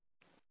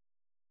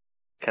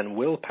can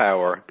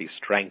willpower be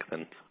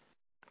strengthened?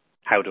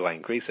 How do I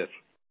increase it?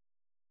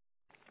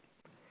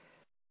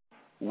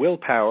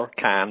 Willpower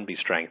can be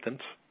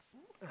strengthened,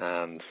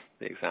 and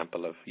the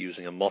example of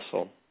using a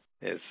muscle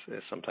is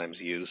sometimes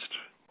used,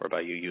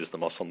 whereby you use the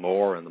muscle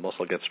more and the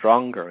muscle gets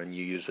stronger, and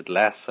you use it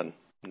less and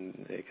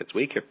it gets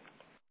weaker.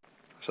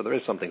 So there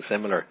is something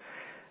similar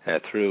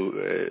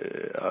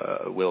through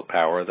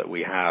willpower, that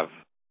we have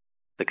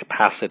the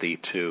capacity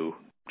to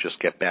just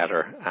get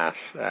better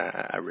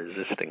at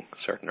resisting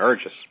certain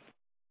urges.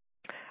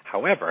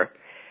 However,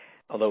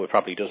 although it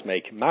probably does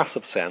make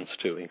massive sense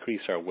to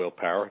increase our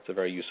willpower, it's a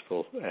very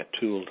useful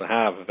tool to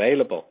have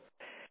available.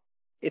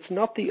 It's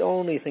not the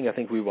only thing I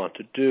think we want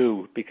to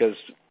do, because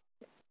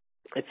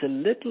it's a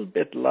little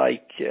bit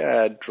like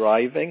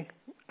driving,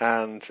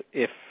 and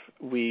if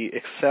we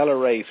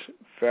accelerate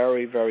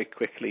very, very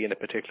quickly in a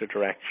particular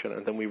direction,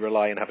 and then we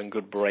rely on having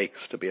good brakes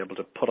to be able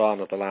to put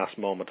on at the last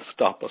moment to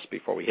stop us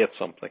before we hit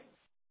something.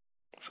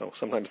 So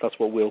sometimes that's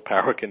what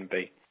willpower can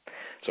be.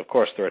 So of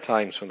course there are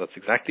times when that's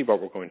exactly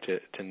what we're going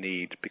to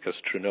need, because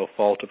through no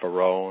fault of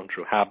our own,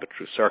 through habit,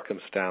 through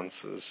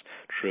circumstances,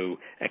 through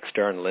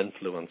external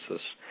influences,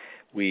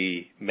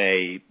 we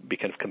may be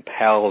kind of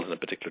compelled in a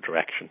particular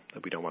direction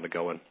that we don't want to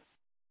go in.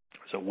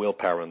 So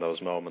willpower in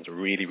those moments are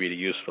really, really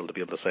useful to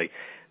be able to say,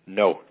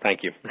 no,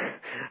 thank you.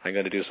 I'm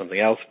going to do something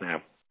else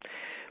now.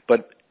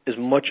 But as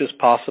much as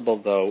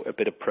possible, though, a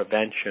bit of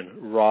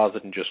prevention rather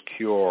than just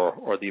cure,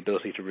 or the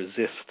ability to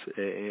resist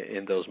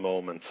in those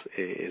moments,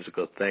 is a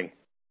good thing.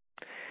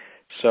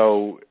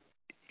 So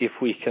if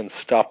we can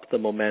stop the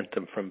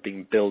momentum from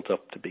being built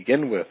up to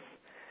begin with,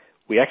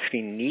 we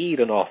actually need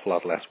an awful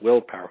lot less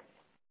willpower.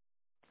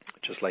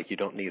 Just like you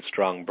don't need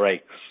strong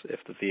brakes if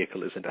the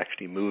vehicle isn't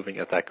actually moving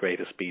at that great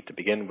a speed to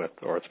begin with,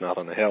 or it's not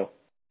on a hill.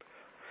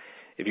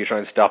 If you try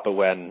and stop it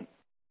when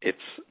it's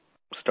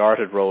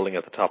started rolling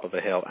at the top of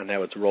a hill and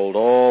now it's rolled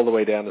all the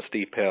way down a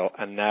steep hill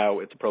and now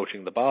it's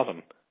approaching the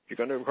bottom, you're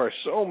going to require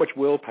so much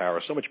willpower,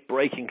 so much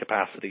braking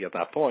capacity at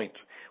that point,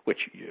 which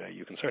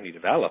you can certainly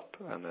develop,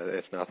 and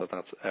it's not that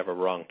that's ever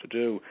wrong to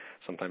do.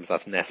 Sometimes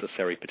that's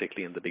necessary,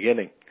 particularly in the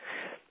beginning.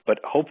 But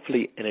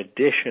hopefully, in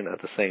addition,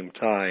 at the same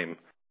time,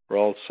 we're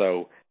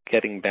also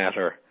getting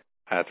better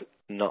at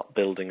not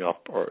building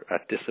up or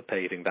at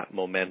dissipating that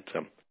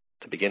momentum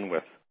to begin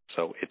with,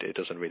 so it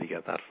doesn't really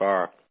get that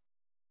far.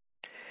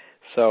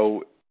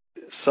 So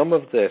some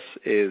of this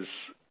is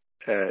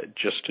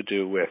just to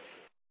do with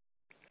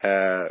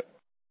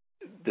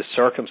the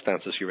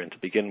circumstances you're in to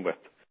begin with.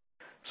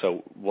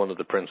 So one of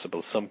the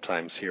principles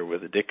sometimes here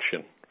with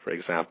addiction, for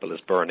example, is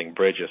burning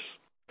bridges.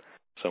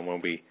 So when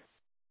we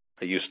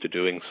are used to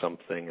doing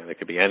something, and it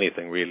could be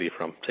anything really,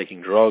 from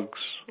taking drugs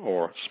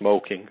or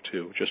smoking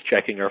to just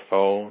checking our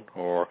phone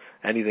or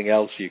anything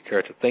else you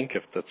care to think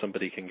of that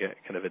somebody can get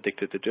kind of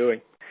addicted to doing.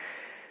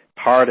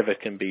 Part of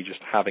it can be just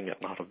having it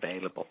not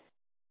available.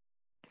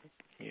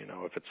 You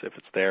know, if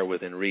it's there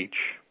within reach,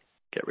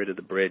 get rid of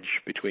the bridge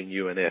between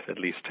you and it, at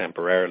least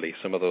temporarily.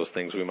 Some of those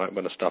things we might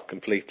want to stop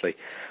completely.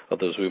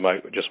 Others we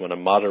might just want to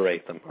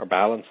moderate them or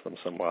balance them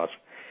somewhat.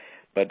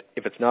 But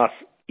if it's not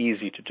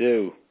easy to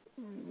do,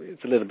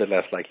 it's a little bit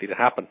less likely to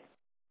happen.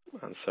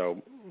 And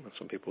so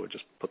some people would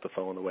just put the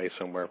phone away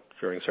somewhere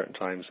during certain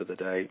times of the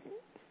day,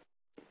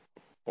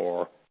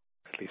 or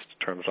at least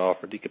turn it off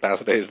or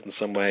decapacitate it in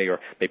some way, or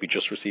maybe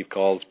just receive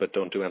calls but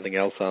don't do anything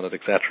else on it,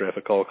 etc., if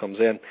a call comes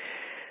in.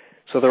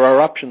 So there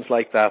are options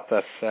like that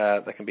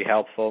can be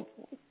helpful.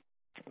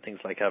 Things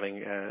like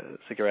having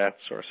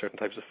cigarettes or certain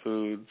types of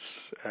foods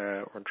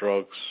or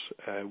drugs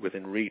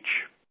within reach.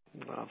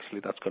 Obviously,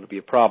 that's going to be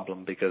a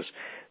problem because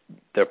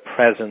their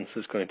presence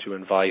is going to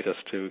invite us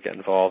to get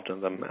involved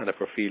in them. And if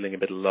we're feeling a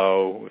bit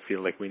low, we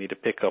feel like we need a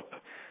pickup,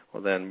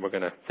 well, then we're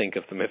going to think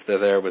of them if they're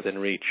there within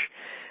reach.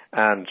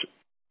 And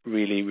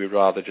really, we'd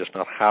rather just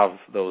not have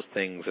those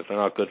things if they're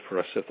not good for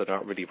us, if they're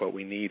not really what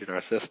we need in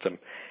our system.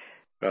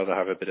 Rather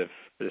have a bit of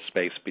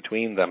space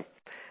between them.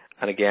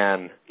 And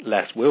again,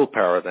 less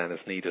willpower then is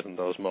needed in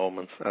those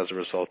moments as a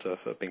result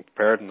of being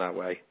prepared in that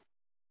way.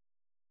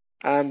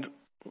 And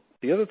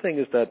the other thing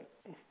is that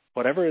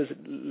whatever is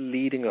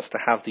leading us to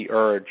have the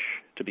urge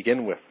to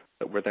begin with,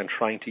 that we're then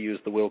trying to use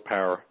the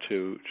willpower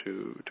to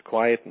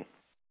quieten,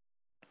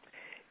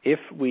 if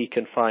we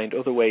can find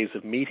other ways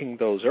of meeting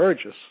those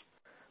urges,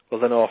 well,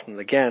 then often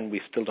again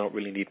we still don't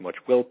really need much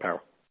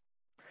willpower.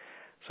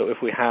 So if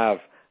we have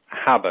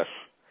a habit,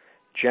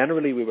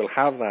 generally we will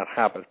have that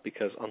habit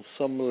because on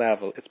some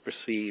level it's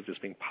perceived as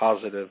being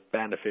positive,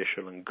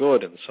 beneficial and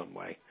good in some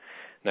way.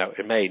 Now,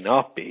 it may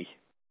not be.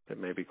 It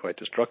may be quite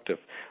destructive,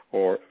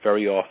 or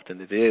very often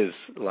it is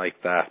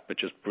like that, but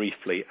just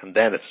briefly, and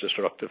then it's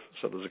destructive.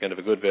 So there's a kind of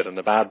a good bit and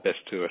a bad bit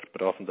to it,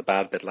 but often the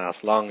bad bit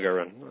lasts longer,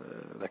 and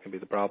that can be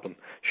the problem.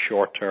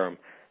 Short-term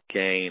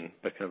gain,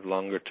 but kind of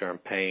longer-term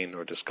pain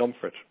or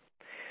discomfort.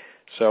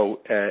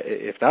 So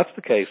if that's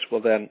the case,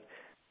 well then,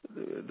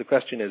 the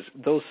question is,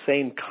 those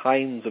same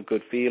kinds of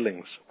good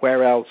feelings,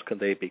 where else can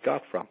they be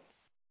got from?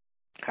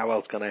 How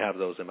else can I have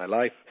those in my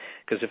life?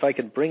 Because if I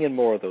can bring in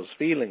more of those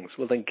feelings,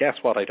 well, then guess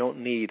what? I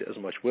don't need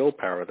as much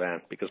willpower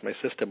then, because my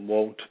system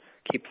won't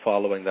keep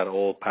following that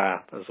old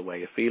path as a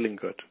way of feeling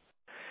good.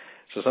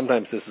 So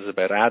sometimes this is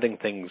about adding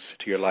things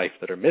to your life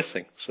that are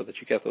missing so that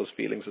you get those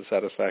feelings of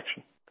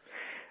satisfaction.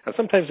 And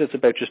sometimes it's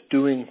about just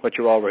doing what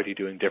you're already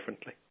doing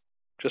differently.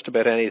 Just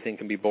about anything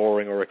can be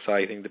boring or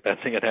exciting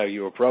depending on how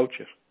you approach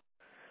it.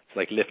 It's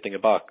like lifting a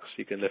box.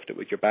 You can lift it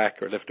with your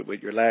back or lift it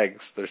with your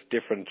legs. There's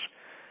different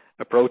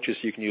approaches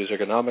you can use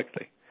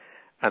ergonomically,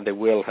 and they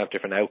will have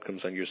different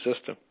outcomes on your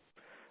system.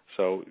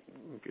 So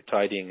if you're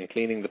tidying and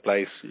cleaning the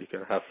place, you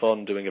can have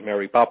fun doing it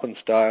Mary Poppins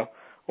style,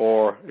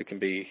 or it can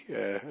be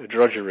a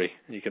drudgery,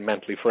 and you can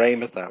mentally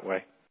frame it that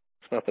way.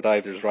 It's not that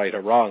either is right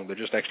or wrong, they're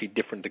just actually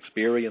different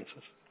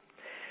experiences.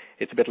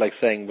 It's a bit like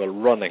saying, well,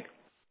 running,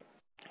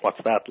 what's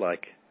that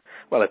like?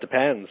 Well, it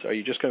depends. Are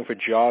you just going for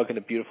a jog in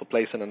a beautiful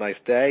place on a nice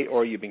day,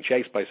 or are you being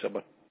chased by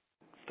someone?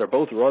 They're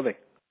both running.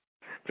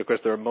 But of course,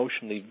 they're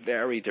emotionally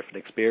very different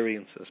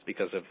experiences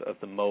because of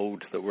the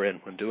mode that we're in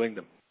when doing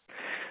them.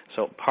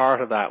 So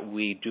part of that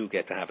we do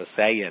get to have a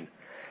say in.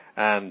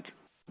 And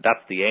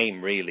that's the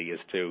aim, really, is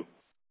to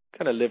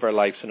kind of live our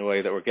lives in a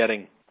way that we're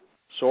getting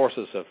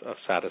sources of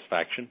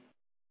satisfaction,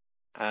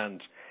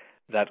 and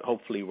that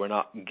hopefully we're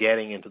not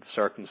getting into the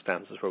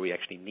circumstances where we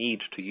actually need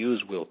to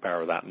use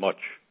willpower that much.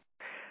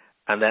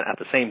 And then at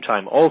the same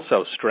time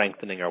also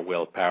strengthening our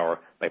willpower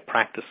by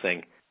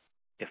practicing,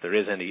 if there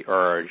is any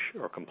urge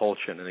or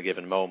compulsion in a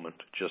given moment,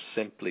 just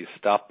simply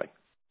stopping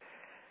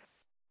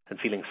and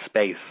feeling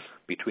space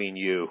between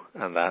you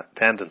and that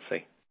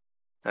tendency,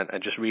 and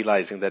just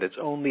realizing that it's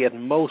only at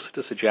most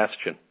a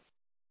suggestion.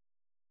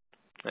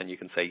 And you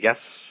can say yes,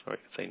 or you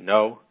can say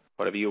no,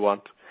 whatever you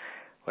want,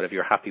 whatever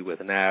you're happy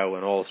with now,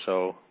 and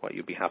also what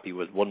you'll be happy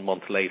with 1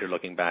 month later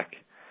looking back.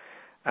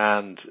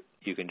 And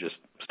you can just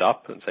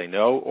stop and say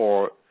no,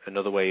 or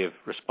another way of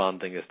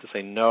responding is to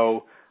say,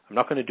 no, I'm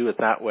not going to do it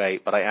that way,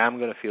 but I am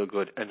going to feel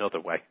good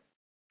another way.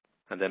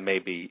 And then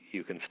maybe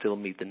you can still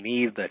meet the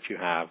need that you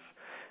have,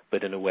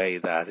 but in a way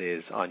that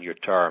is on your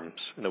terms,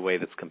 in a way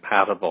that's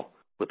compatible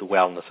with the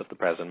wellness of the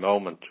present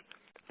moment,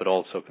 but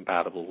also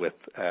compatible with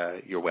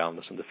your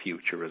wellness in the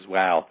future as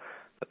well,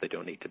 that they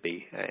don't need to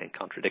be in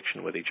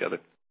contradiction with each other.